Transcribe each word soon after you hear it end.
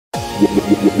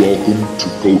Welcome to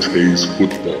Coach Hayes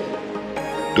Football,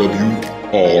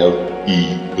 W.R.E.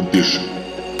 edition.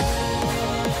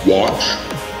 Watch,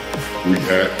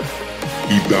 react,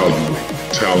 evaluate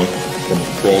talent from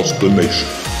across the nation.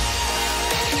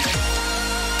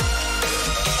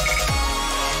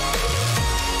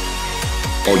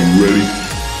 Are you ready?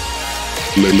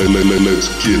 Let's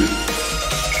get it.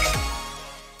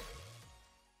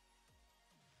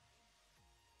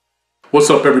 What's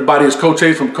up, everybody? It's Coach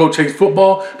Hayes from Coach Hayes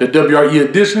Football, the WRE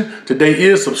edition. Today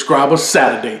is Subscriber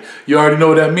Saturday. You already know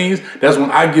what that means. That's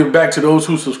when I give back to those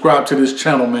who subscribe to this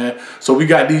channel, man. So we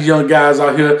got these young guys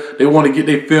out here. They want to get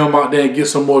their film out there and get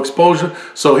some more exposure.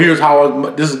 So here's how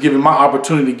this is giving my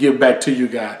opportunity to give back to you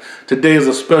guys. Today is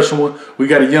a special one. We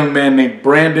got a young man named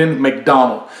Branden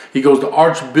McDonald. He goes to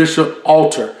Archbishop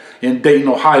Alter in Dayton,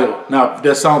 Ohio. Now, if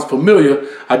that sounds familiar,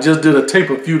 I just did a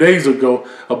tape a few days ago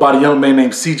about a young man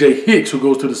named C.J. Hicks who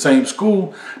goes to the same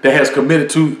school that has committed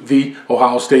to the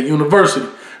Ohio State University.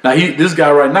 Now, this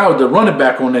guy right now is the running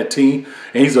back on that team,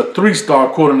 and he's a 3-star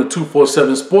according to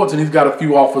 247 Sports, and he's got a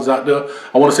few offers out there.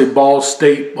 I want to say Ball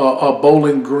State,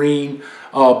 Bowling Green,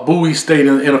 Bowie State,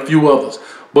 and a few others.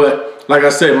 But like I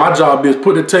said, my job is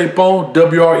put the tape on,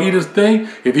 WRE this thing.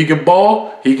 If he can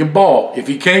ball, he can ball. If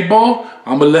he can't ball,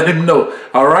 I'm going to let him know.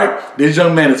 All right? This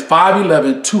young man is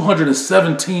 5'11",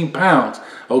 217 pounds.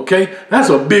 Okay? That's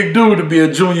a big dude to be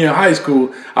a junior in high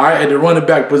school, all right, at the running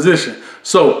back position.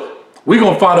 So we're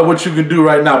going to find out what you can do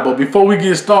right now. But before we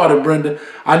get started, Brenden,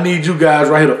 I need you guys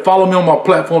right here to follow me on my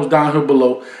platforms down here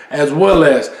below, as well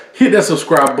as hit that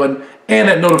subscribe button and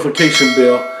that notification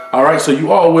bell. All right, so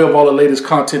you are aware of all the latest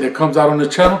content that comes out on the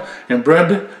channel. And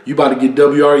Brenden, you about to get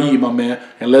WRE, my man,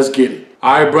 and let's get it.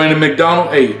 All right, Branden McDonald,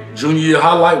 hey, junior year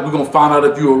highlight, we're going to find out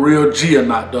if you're a real G or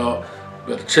not, dog.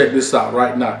 Better check this out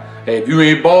right now. Hey, if you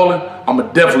ain't balling, I'm going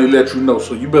to definitely let you know.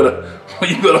 So you better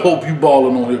hope you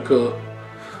balling on here, cuz.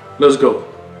 Let's go.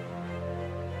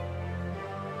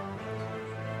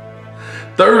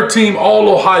 Third team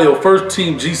All-Ohio, first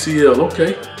team GCL,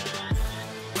 okay.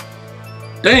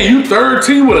 Dang, you third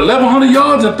team with 1,100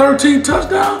 yards and 13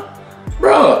 touchdowns?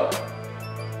 Bruh.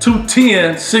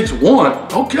 210,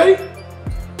 6'1", okay.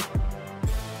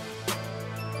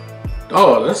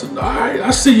 Oh, that's all right.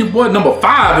 I see your boy number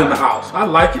 5 in the house. I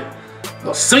like it.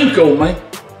 A Cinco, man.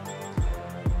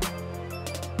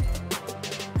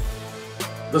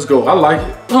 Let's go. I like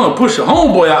it. Push your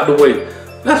homeboy out the way.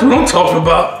 That's what I'm talking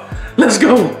about. Let's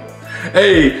go.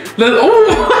 Hey,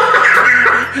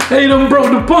 hey, them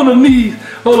broke the punter knees.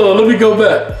 Hold on, let me go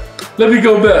back. Let me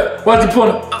go back. Watch the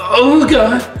punter. Oh,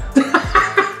 God.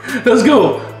 Let's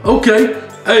go. Okay.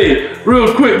 Hey,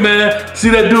 real quick, man. See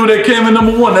that dude that came in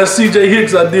number 1? That's C.J.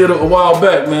 Hicks I did a while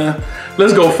back, man.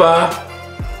 Let's go, 5.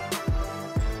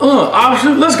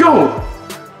 Option. Let's go.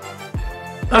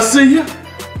 I see you.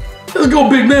 Let's go,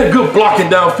 big man. Good blocking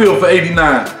downfield for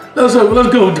 89. Let's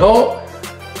go, dog.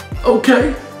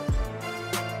 Okay.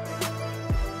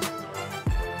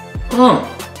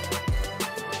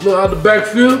 Look out the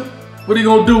backfield. What are you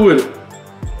gonna do with it?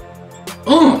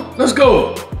 Let's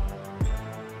go.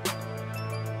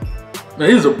 Man,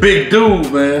 he's a big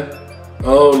dude, man.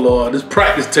 Oh Lord, this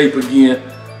practice tape again.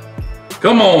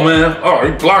 Come on, man. Oh,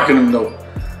 he's blocking him though.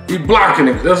 He's blocking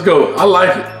him. Let's go. I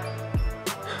like it.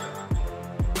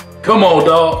 Come on,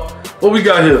 dog. What we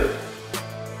got here?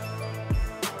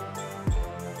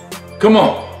 Come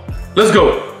on. Let's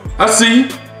go. I see you.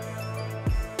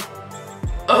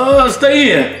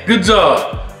 Stay in. Good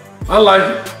job. I like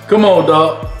it. Come on,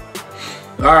 dog.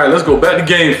 All right, let's go back to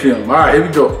game film. All right, here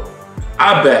we go.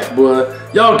 I back, boy.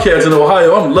 Y'all cats in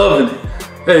Ohio, I'm loving it.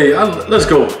 Hey, let's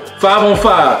go. 5 on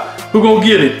 5. Who gonna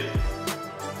get it?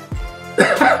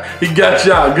 He got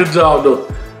y'all. Good job, though.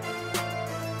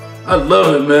 I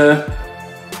love it, man.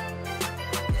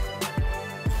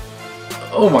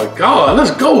 Oh, my God.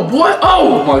 Let's go, boy.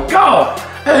 Oh, my God.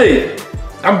 Hey.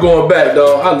 I'm going back,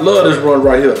 dog. I love this run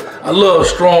right here. I love a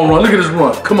strong run. Look at this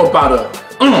run. Come up out of it.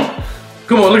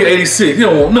 Come on, look at 86. You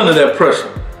don't want none of that pressure.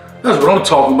 That's what I'm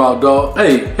talking about, dog.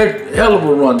 Hey, hell of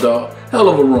a run, dog. Hell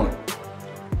of a run.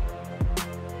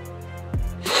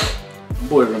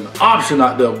 Boy, run the option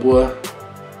out there, boy.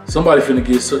 Somebody finna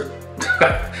get hurt.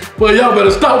 Boy, y'all better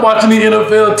stop watching the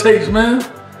NFL tapes, man.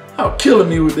 Y'all killing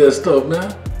me with that stuff,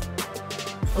 man.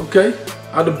 Okay.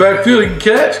 Out the backfield, he can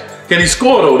catch. Can he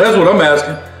score, though? That's what I'm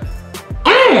asking.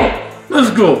 Let's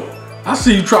go. I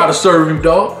see you try to serve him,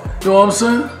 dog. You know what I'm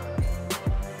saying?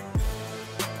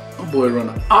 Oh, boy, run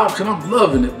an option. I'm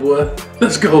loving it, boy.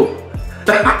 Let's go.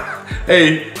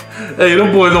 Hey,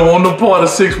 them boys don't want no part of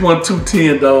 6'1",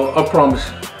 210, dog. I promise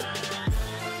you.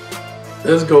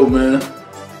 Let's go, man.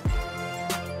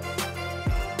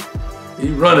 He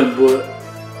running, but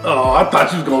oh, I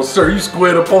thought you was gonna serve. You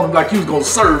squared up on him like you was gonna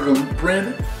serve him,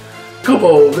 Brandon. Come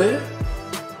on, man.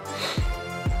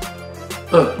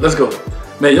 Let's go.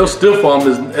 Man, your stiff arm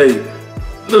is, hey,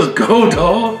 let's go,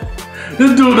 dog.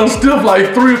 This dude done stiff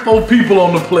like 3 or 4 people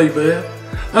on the play, man.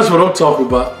 That's what I'm talking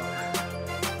about.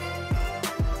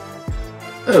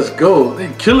 Let's go.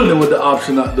 They killing it with the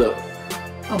option out there.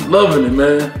 I'm loving it,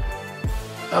 man.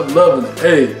 I'm loving it.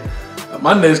 Hey,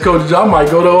 my next coach job, I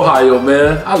might go to Ohio,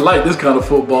 man. I like this kind of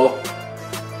football.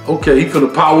 Okay, he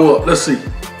finna power up. Let's see.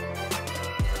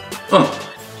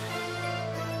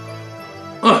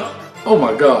 Oh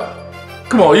my God.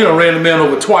 Come on, you done ran the man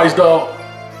over twice, dog.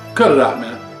 Cut it out,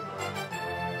 man.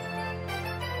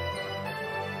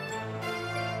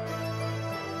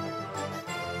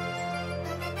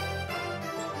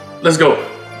 Let's go.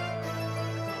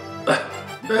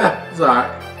 It's all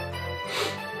right.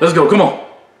 Let's go, come on.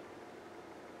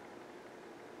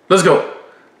 Let's go.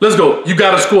 Let's go. You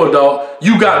got to score, dog.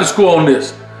 You got to score on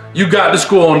this. You got to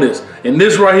score on this. And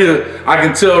this right here, I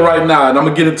can tell right now, and I'm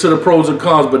going to get into the pros and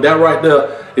cons, but that right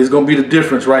there is going to be the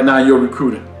difference right now in your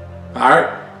recruiting. All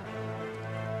right?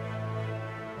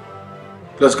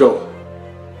 Let's go.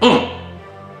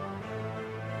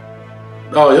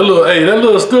 Oh, your little, hey, that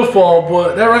little stiff arm,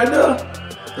 boy, that right there,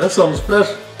 that's something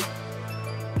special.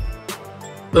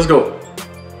 Let's go.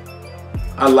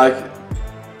 I like it.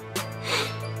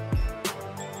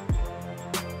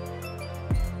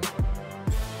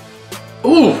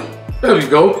 Ooh, there we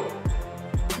go.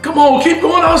 Come on, keep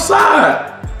going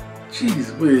outside.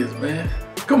 Jeez whiz, man.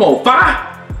 Come on,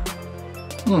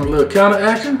 5. A little counter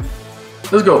action.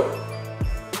 Let's go.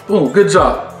 Boom, good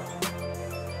job.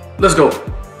 Let's go.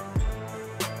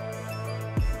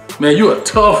 Man, you're a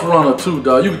tough runner too,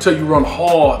 dog. You can tell you run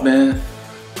hard, man.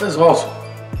 That's awesome.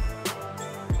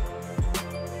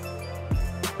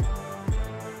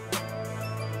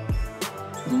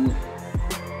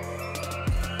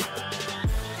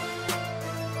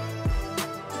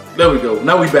 There we go.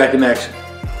 Now we back in action.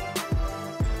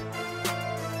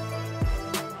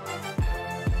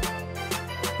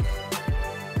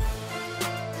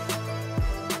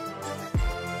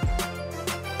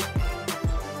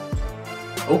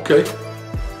 Okay.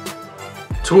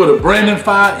 Twitter, Branden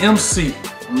 5 MC.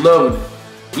 Loving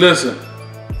it. Listen.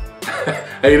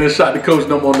 Hey, done shot the coach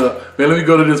no more now. Man, let me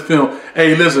go to this film.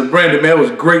 Hey, listen, Branden, man, it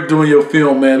was great doing your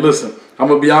film, man. Listen, I'm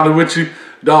going to be honest with you.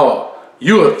 Dog,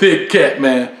 you a thick cat,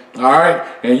 man. All right?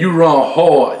 And you run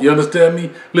hard. You understand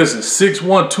me? Listen,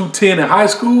 6'1", 210 in high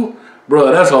school,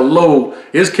 bro, that's a load.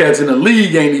 His cats in the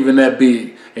league ain't even that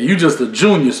big. And you just a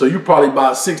junior, so you probably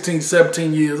about 16,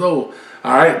 17 years old.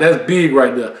 All right? That's big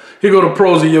right there. Here go the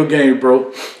pros of your game,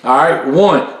 bro. All right?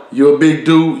 1, you're a big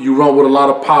dude. You run with a lot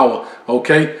of power.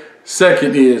 Okay?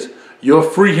 Second is, your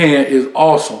free hand is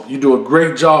awesome. You do a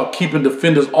great job keeping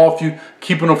defenders off you,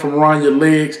 keeping them from around your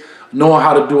legs, knowing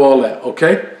how to do all that.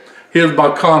 Okay? Here's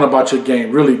my con about your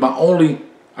game. Really,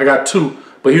 I got 2,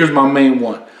 but here's my main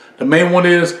one. The main one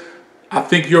is, I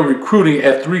think your recruiting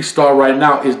at 3-star right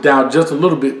now is down just a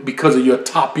little bit because of your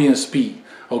top end speed.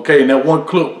 Okay, and that one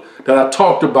clip that I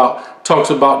talked about talks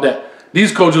about that.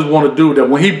 These coaches want to do that.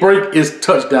 When he break, it's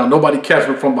touchdown. Nobody catches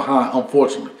him from behind,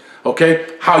 unfortunately.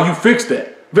 Okay, how you fix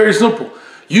that? Very simple.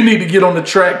 You need to get on the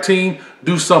track team,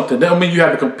 do something. That don't mean you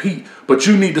have to compete, but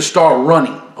you need to start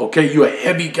running. Okay, you're a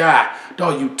heavy guy.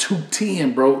 Dog, you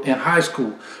 210, bro, in high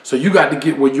school. So you got to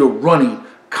get where you're running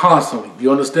constantly.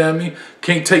 You understand me?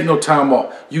 Can't take no time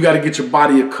off. You got to get your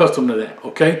body accustomed to that,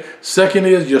 okay? Second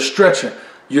is you're stretching.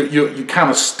 You're kind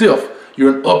of stiff.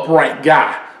 You're an upright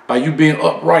guy. By you being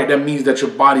upright, that means that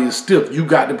your body is stiff. You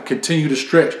got to continue to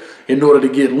stretch in order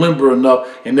to get limber enough,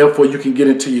 and therefore you can get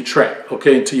into your track,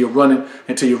 okay, into your running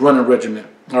regimen,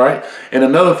 all right? And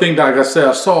another thing, like I said,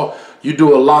 I saw you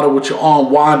do a lot of with your arm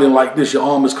winding like this. Your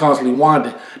arm is constantly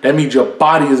winding. That means your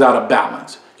body is out of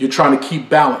balance. You're trying to keep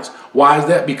balance. Why is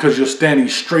that? Because you're standing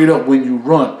straight up when you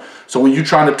run. So when you're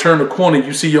trying to turn the corner,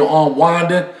 you see your arm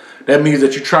winding, that means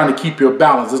that you're trying to keep your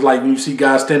balance. It's like when you see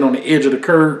guys standing on the edge of the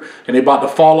curb and they're about to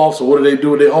fall off. So what do they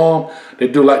do with their arm? They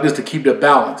do like this to keep their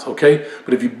balance, okay?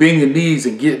 But if you bend your knees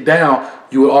and get down,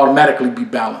 you will automatically be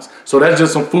balanced. So that's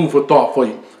just some food for thought for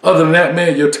you. Other than that,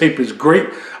 man, your tape is great.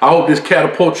 I hope this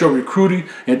catapults your recruiting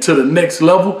into the next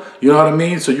level. You know what I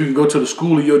mean? So you can go to the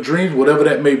school of your dreams, whatever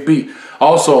that may be.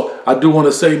 Also, I do want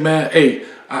to say, man, hey,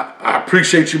 I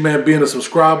appreciate you, man, being a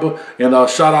subscriber. And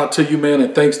shout out to you, man,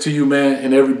 and thanks to you, man,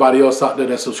 and everybody else out there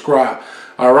that subscribe.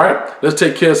 All right? Let's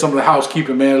take care of some of the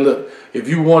housekeeping, man. Look, if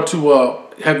you want to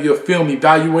have your film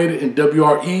evaluated in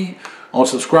WRE on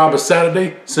Subscriber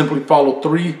Saturday, simply follow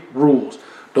 3 rules.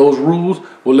 Those rules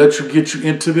will let you get you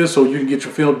into this so you can get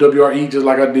your film WRE just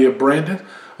like I did Branden.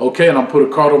 Okay, and I'm put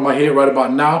a card on my head right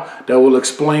about now that will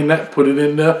explain that, put it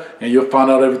in there, and you'll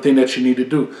find out everything that you need to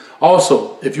do.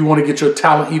 Also, if you want to get your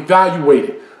talent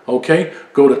evaluated, okay,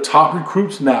 go to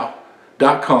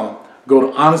toprecruitsnow.com. Go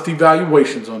to honest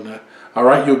evaluations on there. All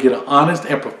right, you'll get an honest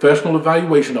and professional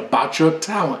evaluation about your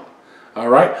talent. All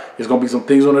right, there's going to be some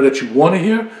things on there that you want to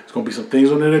hear. There's going to be some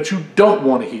things on there that you don't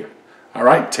want to hear. All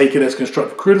right, take it as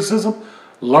constructive criticism.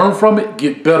 Learn from it,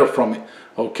 get better from it.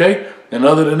 Okay, and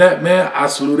other than that, man, I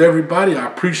salute everybody. I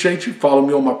appreciate you. Follow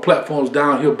me on my platforms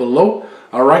down here below.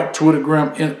 All right, Twitter,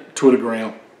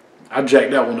 I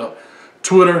jacked that one up.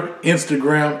 Twitter,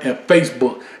 Instagram, and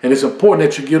Facebook. And it's important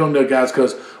that you get on there, guys,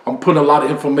 because I'm putting a lot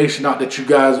of information out that you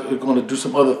guys are going to do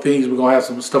some other things. We're going to have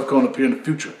some stuff coming up here in the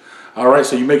future. All right,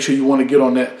 so you make sure you want to get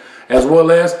on that, as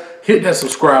well as hit that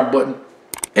subscribe button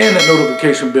and that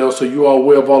notification bell so you are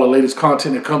aware of all the latest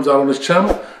content that comes out on this channel.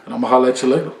 And I'm going to holler at you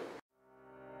later.